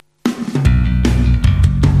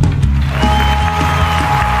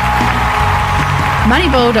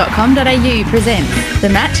Moneyball.com.au presents the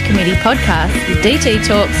Match Committee podcast with DT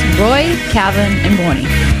Talks Roy, Calvin and Warnie.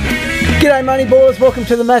 G'day Moneyballers, welcome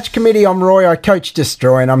to the Match Committee. I'm Roy, I coach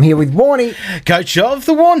Destroy, and I'm here with Warnie. Coach of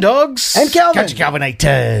the Warn Dogs. And Calvin. Coach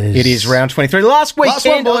Calvinators. It is round 23. Last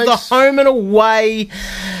weekend of the home and away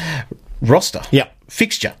roster. Yep.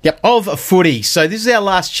 Fixture of a footy. So this is our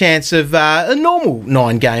last chance of a normal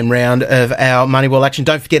 9-game round of our Moneyball action.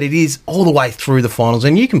 Don't forget, it is all the way through the finals,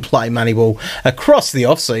 and you can play Moneyball across the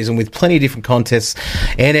off-season with plenty of different contests.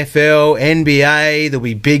 NFL, NBA, there'll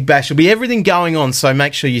be Big Bash, there'll be everything going on, so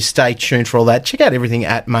make sure you stay tuned for all that. Check out everything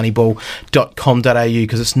at moneyball.com.au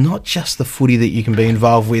because it's not just the footy that you can be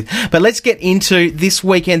involved with. But let's get into this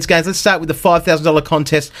weekend's games. Let's start with the $5,000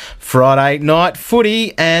 contest Friday night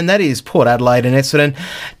footy, and that is Port Adelaide and Essendon.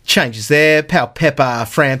 Changes there. Powell Pepper,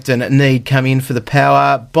 Frampton, Need come in for the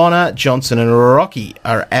Power. Bonner, Johnson and Rocky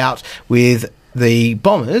are out with the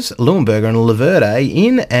Bombers. Leuenberger and Laverde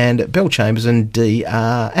in, and Bell Chambers and D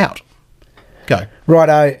are out. Go.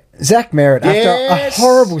 Righto, Zach Merritt, after a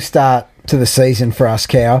horrible start to the season for us,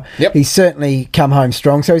 Cow, he's certainly come home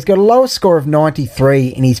strong. So he's got a lowest score of 93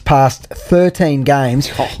 in his past 13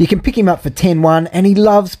 games. You can pick him up for 10-1, and he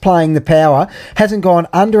loves playing the Power. Hasn't gone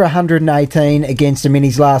under 118 against him in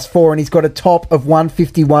his last 4, and he's got a top of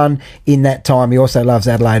 151 in that time. He also loves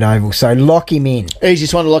Adelaide Oval, so lock him in.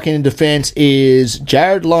 Easiest one to lock in defence is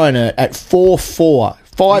Jared Liner at 4-4.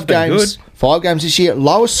 Five games this year.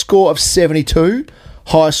 Lowest score of 72,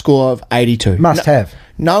 highest score of 82. Must have.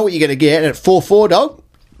 Know what you're going to get at 4-4, dog.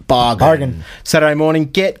 Bargain. Saturday morning,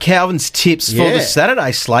 get Calvin's tips for the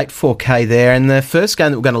Saturday slate, 4K there. And the first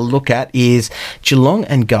game that we're going to look at is Geelong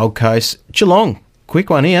and Gold Coast. Geelong,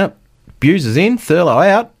 quick one here. Buse is in, Thurlow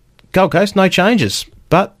out. Gold Coast, no changes.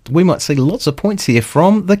 But we might see lots of points here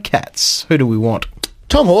from the Cats. Who do we want?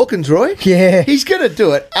 Tom Hawkins, Roy. Yeah. He's going to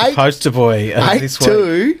do it. Poster boy this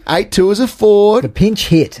week. 8-2 as a forward. The pinch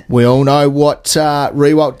hit. We all know what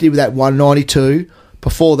Rewalt did with that 192.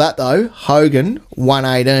 Before that, though, Hogan,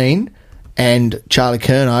 118, and Charlie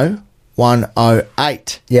Curnow,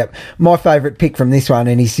 108. Yep. My favourite pick from this one,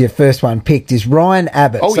 and he's your first one picked, is Ryan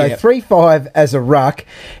Abbott. 3-5 as a ruck.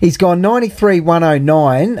 He's gone 93,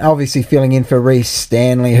 109, obviously filling in for Reece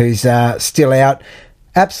Stanley, who's still out.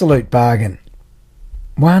 Absolute bargain.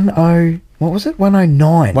 What was it?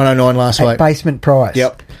 109. 109 last week. Basement price.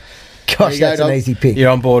 Yep. Gosh, that's an easy pick. You're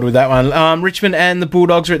on board with that one. Richmond and the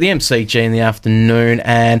Bulldogs are at the MCG in the afternoon,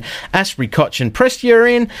 and Asprey, Koch and Prestia are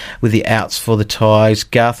in with the outs for the Tigers.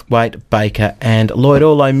 Garthwaite, Baker and Lloyd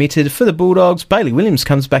all omitted for the Bulldogs. Bailey Williams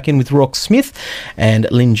comes back in with Rock Smith,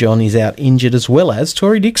 and Lynn John is out injured, as well as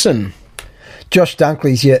Tory Dixon. Josh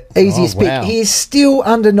Dunkley's your easiest pick. He is still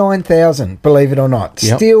under 9,000, believe it or not.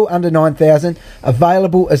 Yep. Still under 9,000.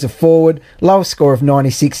 Available as a forward. Lowest score of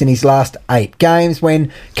 96 in his last 8 games, when,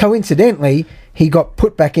 coincidentally, he got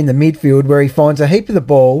put back in the midfield where he finds a heap of the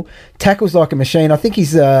ball, tackles like a machine. I think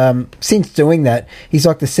he's, since doing that, he's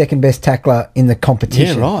like the second best tackler in the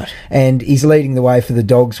competition. Yeah, right. And he's leading the way for the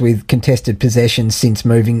Dogs with contested possessions since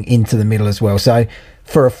moving into the middle as well. So,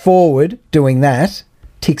 for a forward doing that,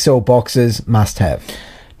 ticks all boxes, must have.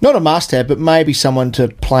 Not a must have, but maybe someone to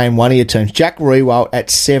play in one of your teams. Jack Rewalt at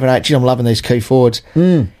 7-8. Gee, I'm loving these key forwards.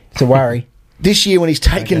 It's a worry. This year when he's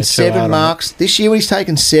taken 7 marks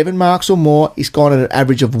or more, he's gone at an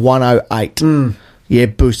average of 108. Yeah,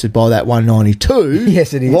 boosted by that 192.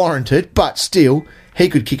 Yes, it is. Warranted, but still, he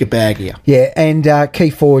could kick a bag here. Yeah, and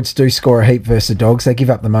key forwards do score a heap versus the Dogs. They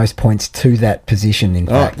give up the most points to that position, in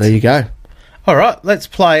fact. There you go. All right, let's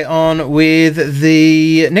play on with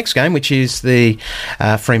the next game, which is the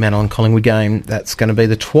Fremantle and Collingwood game. That's going to be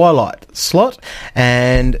the twilight slot.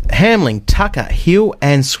 And Hamling, Tucker, Hill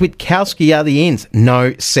and Switkowski are the ends.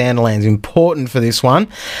 No Sandilands. Important for this one.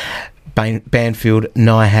 Banfield,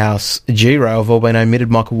 Nyhouse, Giro have all been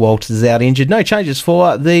omitted. Michael Walters is out injured. No changes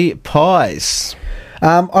for the Pies.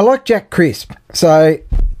 I like Jack Crisp. So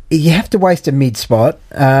you have to waste a mid spot.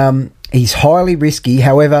 He's highly risky.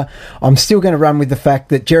 However, I'm still going to run with the fact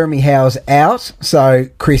that Jeremy Howe's out, so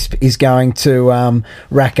Crisp is going to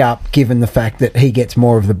rack up, given the fact that he gets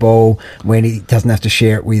more of the ball when he doesn't have to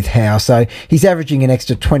share it with Howe. So he's averaging an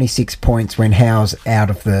extra 26 points when Howe's out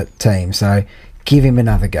of the team. So give him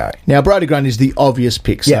another go. Now, Brodie Grundy is the obvious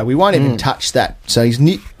pick, so we won't even touch that. So he's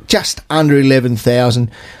just under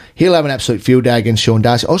 11,000. He'll have an absolute field day against Sean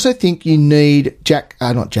Darcy. I also think you need Steel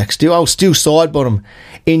Sidebottom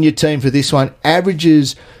in your team for this one.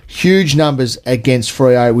 Averages huge numbers against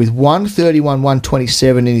Freo with 131,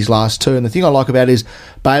 127 in his last two. And the thing I like about it is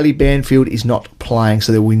Bailey Banfield is not playing,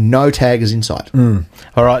 so there will be no taggers inside.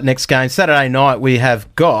 All right, next game. Saturday night, we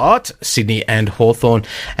have got Sydney and Hawthorn.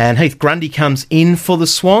 And Heath Grundy comes in for the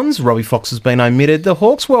Swans. Robbie Fox has been omitted. The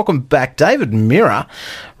Hawks welcome back David Mirror,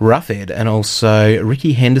 Roughhead, and also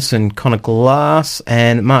Ricky Henderson, Connor Glass,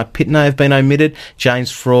 and Mark Pitney have been omitted.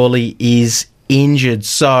 James Frawley is injured.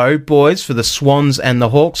 So, boys, for the Swans and the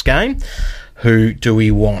Hawks game, who do we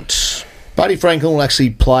want? Buddy Franklin will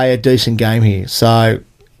actually play a decent game here. So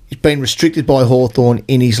he's been restricted by Hawthorn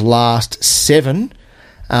in his last 7,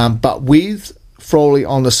 but with Frawley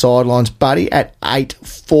on the sidelines, Buddy at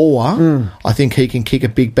 8-4, I think he can kick a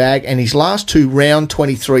big bag. And his last 2 round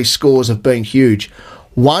 23 scores have been huge.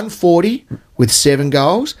 140 with 7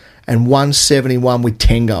 goals and 171 with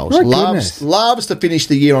 10 goals. My goodness. Loves to finish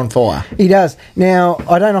the year on fire. He does. Now,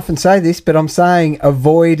 I don't often say this, but I'm saying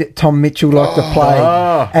avoid Tom Mitchell like the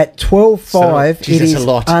plague. At 12-5, Geez, it that's is a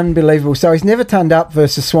lot. unbelievable. So he's never turned up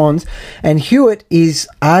versus Swans, and Hewitt is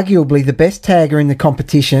arguably the best tagger in the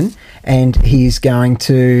competition, and he's going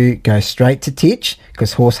to go straight to Titch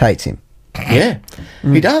because Horse hates him. Yeah,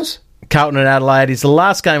 he does. Carlton and Adelaide is the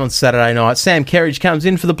last game on Saturday night. Sam Kerridge comes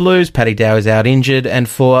in for the Blues. Paddy Dow is out injured. And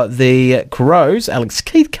for the Crows, Alex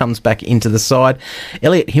Keith comes back into the side.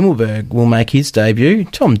 Elliot Himmelberg will make his debut.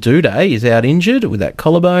 Tom Doedee is out injured with that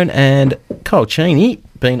collarbone. And Kyle Cheney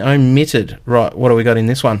been omitted. Right, what do we got in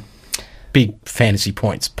this one? Big fantasy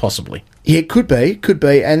points, possibly. Yeah, it could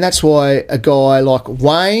be. And that's why a guy like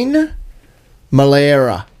Wayne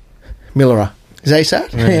Millera. Is that his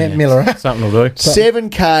that? Yeah, Miller. Something will do.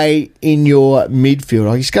 7K in your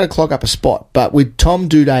midfield. He's got to clog up a spot. But with Tom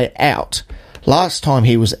Doedee out, last time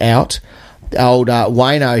he was out, old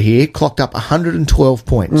Wayno here clocked up 112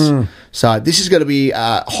 points. So this is going to be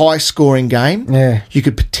a high-scoring game. Yeah. You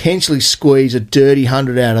could potentially squeeze a dirty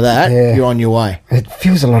 100 out of that. Yeah. You're on your way. It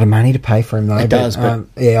feels a lot of money to pay for him, though. It does, but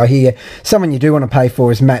yeah, I hear someone you do want to pay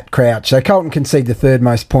for is Matt Crouch. So Carlton conceded the third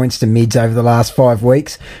most points to mids over the last 5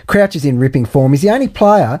 weeks. Crouch is in ripping form. He's the only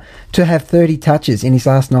player to have 30 touches in his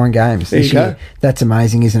last 9 games this year. That's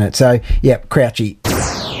amazing, isn't it? So, yeah, Crouchy.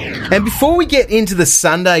 And before we get into the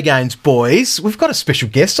Sunday games, boys, we've got a special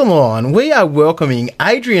guest on the line. We are welcoming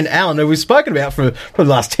Adrian Allen, who we've spoken about for the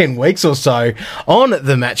last 10 weeks or so on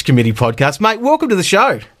the Match Committee podcast. Mate, welcome to the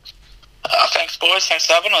show. Thanks, boys. Thanks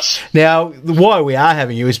for having us. Now, why we are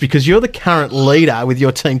having you is because you're the current leader with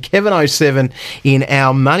your team, Kevin 07, in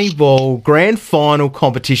our Moneyball Grand Final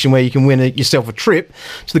competition where you can win yourself a trip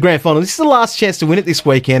to the Grand Final. This is the last chance to win it this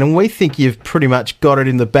weekend, and we think you've pretty much got it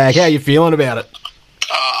in the bag. How are you feeling about it?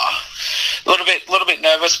 A little bit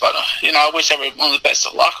nervous, but I wish everyone the best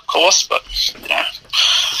of luck, of course. But see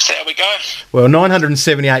how we go. Well,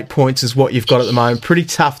 978 points is what you've got at the moment. Pretty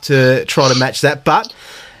tough to try to match that, but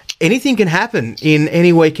anything can happen in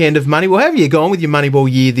any weekend of Moneyball. How have you gone with your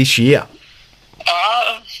Moneyball year this year?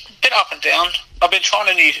 A bit up and down. I've been trying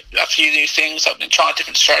a few new things. I've been trying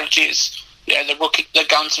different strategies. The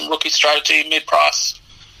guns and rookie strategy, mid-price.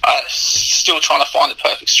 Still trying to find the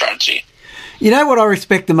perfect strategy. You know what I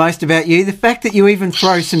respect the most about you? The fact that you even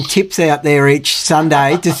throw some tips out there each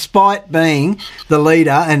Sunday, despite being the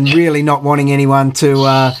leader and really not wanting anyone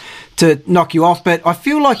to knock you off. But I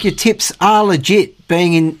feel like your tips are legit,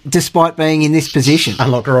 despite being in this position.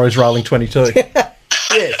 Unlike a Rose rolling 22. Yeah.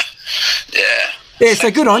 Yeah,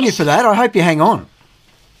 so good on you for that. I hope you hang on.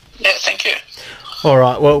 Yeah, thank you. All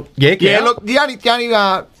right, well, yeah. Look, the only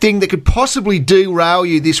thing that could possibly derail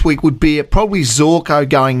you this week would be probably Zorko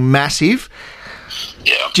going massive.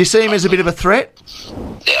 Yeah. Do you see him as a bit of a threat?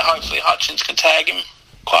 Yeah, hopefully Hutchins can tag him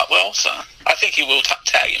quite well. So I think he will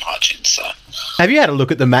tag him, Hutchins. So. Have you had a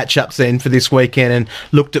look at the matchups then for this weekend and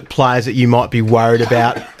looked at players that you might be worried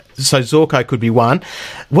about? So Zorko could be one.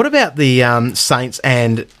 What about the Saints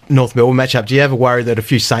and North Melbourne matchup? Do you ever worry that a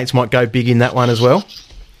few Saints might go big in that one as well?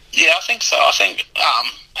 Yeah, I think so. I think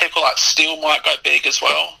people like Steele might go big as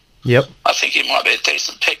well. Yep. I think he might be a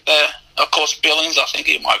decent pick there. Of course, Billings, I think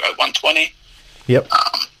he might go 120. Yep.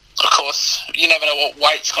 Of course, you never know what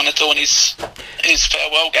Waite's going to do in his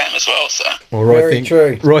farewell game as well. So. Well,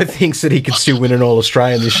 True. Roy thinks that he could still win an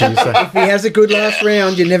All-Australian this year. So. If he has a good last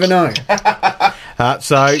round, you never know.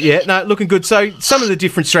 Looking good. So some of the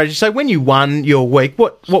different strategies. So when you won your week,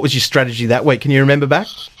 what was your strategy that week? Can you remember back?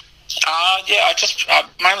 I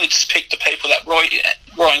mainly just picked the people that Roy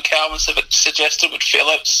and Calvin suggested with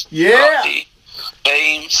Phillips, Yeah.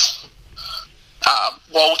 Beams,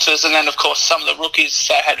 Walters, and then of course some of the rookies.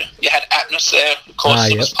 You had Atmos there, of course,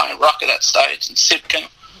 he was playing ruck at that stage, and Sipkin.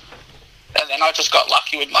 And then I just got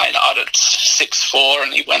lucky with Maynard at 6'4",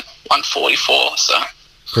 and he went 144. So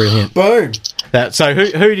Brilliant. Boom. So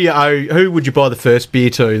who do you owe? Who would you buy the first beer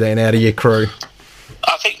to then out of your crew?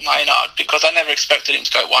 I think Maynard, because I never expected him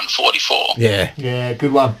to go 144. Yeah. Yeah,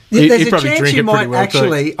 good one. There's He'd a probably chance drink you it pretty might well too.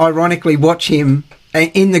 actually, ironically, watch him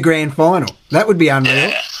in the grand final. That would be unreal.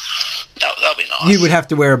 Yeah, that'll be nice. You would have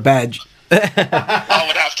to wear a badge. I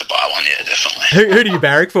would have to buy one, yeah, definitely. Who do you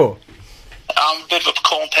barrack for? I'm a bit of a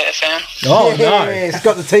corn pear fan. Oh, He's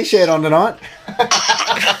got the T-shirt on tonight.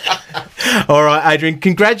 All right, Adrian,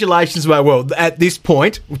 congratulations, mate. Well, at this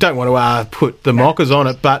point, we don't want to put the mockers on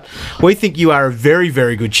it, but we think you are a very,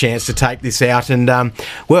 very good chance to take this out. And,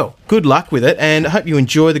 well, good luck with it, and I hope you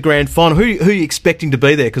enjoy the grand final. Who are you expecting to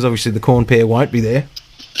be there? Because obviously the corn pear won't be there.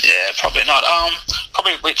 Yeah, probably not.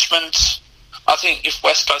 Probably Richmond. I think if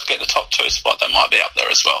West Coast get the top 2 spot, they might be up there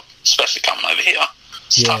as well, especially coming over here.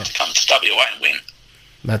 It's time to come to WA and win.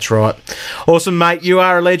 That's right. Awesome, mate. You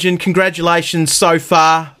are a legend. Congratulations so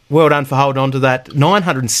far. Well done for holding on to that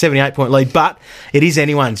 978-point lead, but it is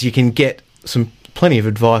anyone's. You can get plenty of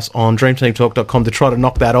advice on dreamteamtalk.com to try to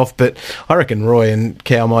knock that off, but I reckon Roy and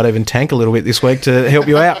Cal might even tank a little bit this week to help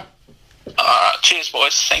you out. All right, cheers,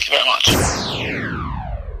 boys. Thank you very much.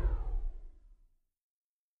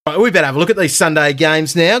 Right, we better have a look at these Sunday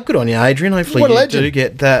games now. Good on you, Adrian. Hopefully What a you legend. do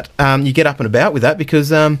get that. You get up and about with that because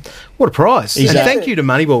what a prize. And thank you to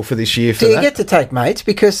Moneyball for this year for Do you that. get to take mates?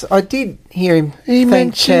 Because I did hear him He thank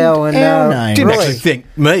mentioned Chow and our name. Didn't Roy. actually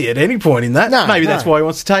thank me at any point in that. No, Maybe no. that's why he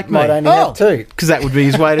wants to take me. Might only have 2. Because that would be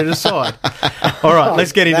his way to decide. All right,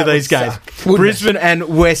 let's get into that these would games. suck. Brisbane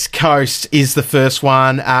and West Coast is the first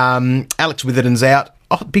one. Alex Witherden's out.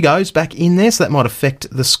 Oh, Big O's back in there, so that might affect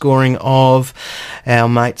the scoring of our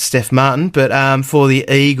mate Steph Martin. But for the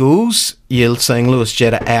Eagles, you're seeing Lewis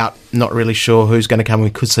Jetta out. Not really sure who's going to come. We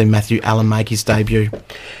could see Matthew Allen make his debut.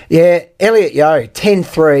 Yeah, Elliot Yeo,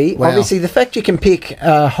 10-3. Wow. Obviously, the fact you can pick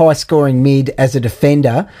a high-scoring mid as a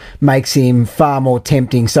defender makes him far more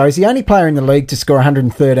tempting. So he's the only player in the league to score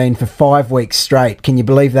 113 for 5 weeks straight. Can you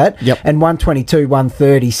believe that? Yep. And 122,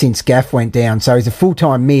 130 since Gaff went down. So he's a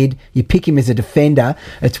full-time mid. You pick him as a defender.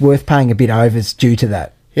 It's worth paying a bit overs due to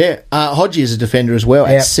that. Yeah, Hodgie is a defender as well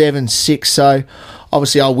at Yep. 7-6. So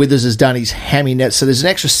obviously, old Withers has done his hammy net. So there's an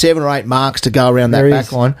extra 7 or 8 marks to go around that There back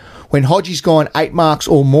is. line. When Hodgie's gone 8 marks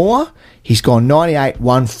or more, he's gone 98,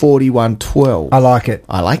 140, 112. I like it.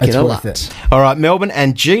 I like It's it a worth lot. it. All right, Melbourne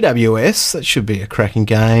and GWS. That should be a cracking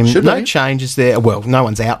game. Should no be. changes there. Well, no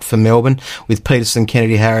one's out for Melbourne with Peterson,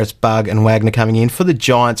 Kennedy, Harris, Bug and Wagner coming in. For the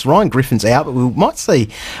Giants, Ryan Griffin's out, but we might see...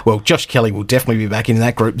 Well, Josh Kelly will definitely be back in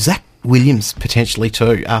that group. Zach Williams potentially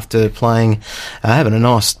too after playing, having a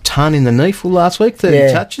nice ton in the knee full last week,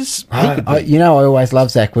 30 touches. He could be. I always love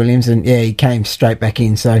Zach Williams, and he came straight back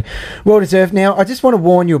in, so well deserved. Now, I just want to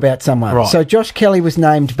warn you about someone. Right. So Josh Kelly was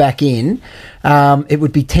named back in. It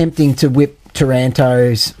would be tempting to whip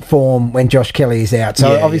Taranto's form when Josh Kelly is out.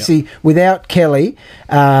 So Yeah, obviously, without Kelly,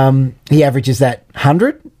 he averages that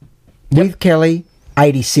 100. With Kelly,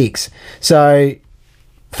 86. So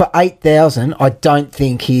for 8,000, I don't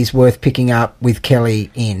think he's worth picking up with Kelly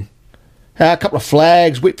in. A couple of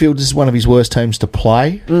flags. Whitfield is one of his worst teams to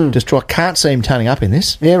play. Can't see him turning up in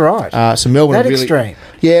this. Yeah, right. So Melbourne That are really, extreme.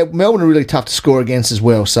 Yeah, Melbourne are really tough to score against as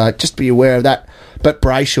well. So just be aware of that. But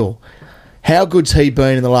Brayshaw, how good's he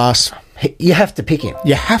been in the last? You have to pick him.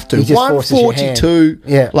 You have to. He just forces your hand.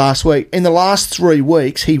 142 last week. In the last 3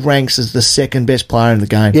 weeks, he ranks as the second best player in the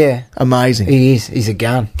game. Yeah. Amazing. He is. He's a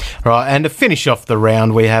gun. Right, and to finish off the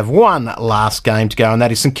round, we have one last game to go, and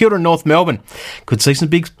that is St Kilda and North Melbourne. Could see some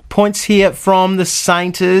big points here from the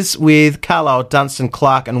Sainters with Carlisle, Dunstan,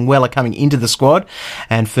 Clark and Weller coming into the squad.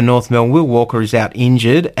 And for North Melbourne, Will Walker is out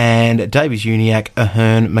injured, and Davies Uniacke,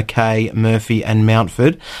 Ahern, McKay, Murphy and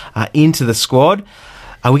Mountford are into the squad.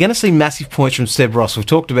 Are we going to see massive points from Seb Ross? We've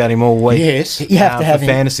talked about him all week. Yes. You have to have for him.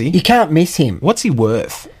 fantasy. You can't miss him. What's he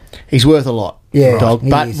worth? He's worth a lot. Yeah, dog.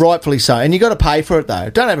 he But is. rightfully so. And you got to pay for it,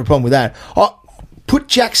 though. Don't have a problem with that. Put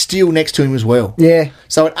Jack Steele next to him as well. Yeah.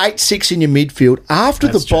 So at 8-6 in your midfield, after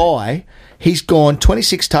That's the bye, he's gone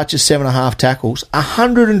 26 touches, 7.5 tackles,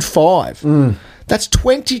 105. That's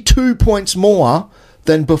 22 points more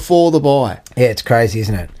than before the bye. Yeah, it's crazy,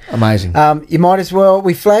 isn't it? Amazing. You might as well.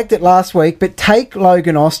 We flagged it last week, but take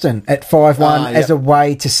Logan Austin at 5-1 as a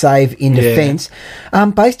way to save in defence.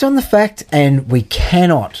 Based on the fact, and we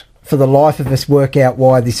cannot for the life of us work out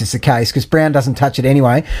why this is the case, because Brown doesn't touch it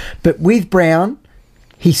anyway, but with Brown,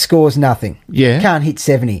 he scores nothing. Yeah. Can't hit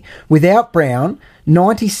 70. Without Brown,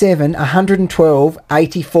 97, 112,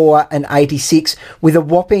 84 and 86 with a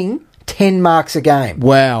whopping 10 marks a game.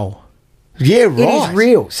 Wow. Yeah, right. It is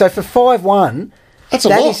real. So for 5-1, That's a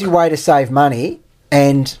that lot. is your way to save money.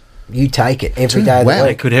 And you take it every day of the Wow. It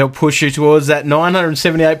week. could help push you towards that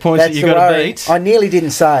 978 points that That's you've the got to worry. beat. I nearly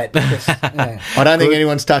didn't say it. Because, yeah. I don't think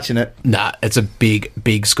anyone's touching it. Nah, it's a big,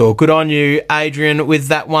 big score. Good on you, Adrian, with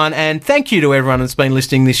that one. And thank you to everyone that's been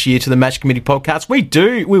listening this year to the Match Committee podcast. We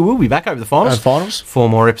will be back over the finals. 4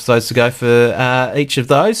 more episodes to go for each of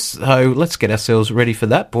those. So let's get ourselves ready for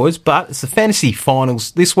that, boys. But it's the fantasy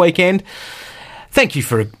finals this weekend. Thank you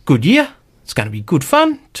for a good year. It's going to be good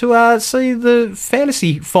fun to see the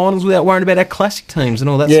fantasy finals without worrying about our classic teams and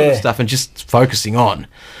all that sort of stuff and just focusing on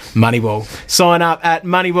Moneyball. Sign up at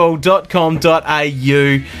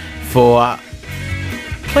moneyball.com.au for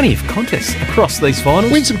plenty of contests across these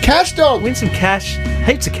finals. Win some cash, dog. Win some cash,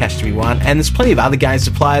 heaps of cash to be won, and there's plenty of other games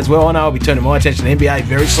to play as well. I know I'll be turning my attention to NBA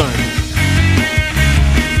very soon.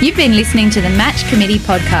 You've been listening to the Match Committee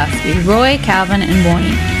podcast with Roy, Calvin and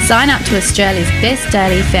Warnie. Sign up to Australia's best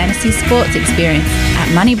daily fantasy sports experience at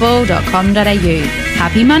moneyball.com.au.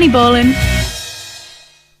 Happy moneyballing!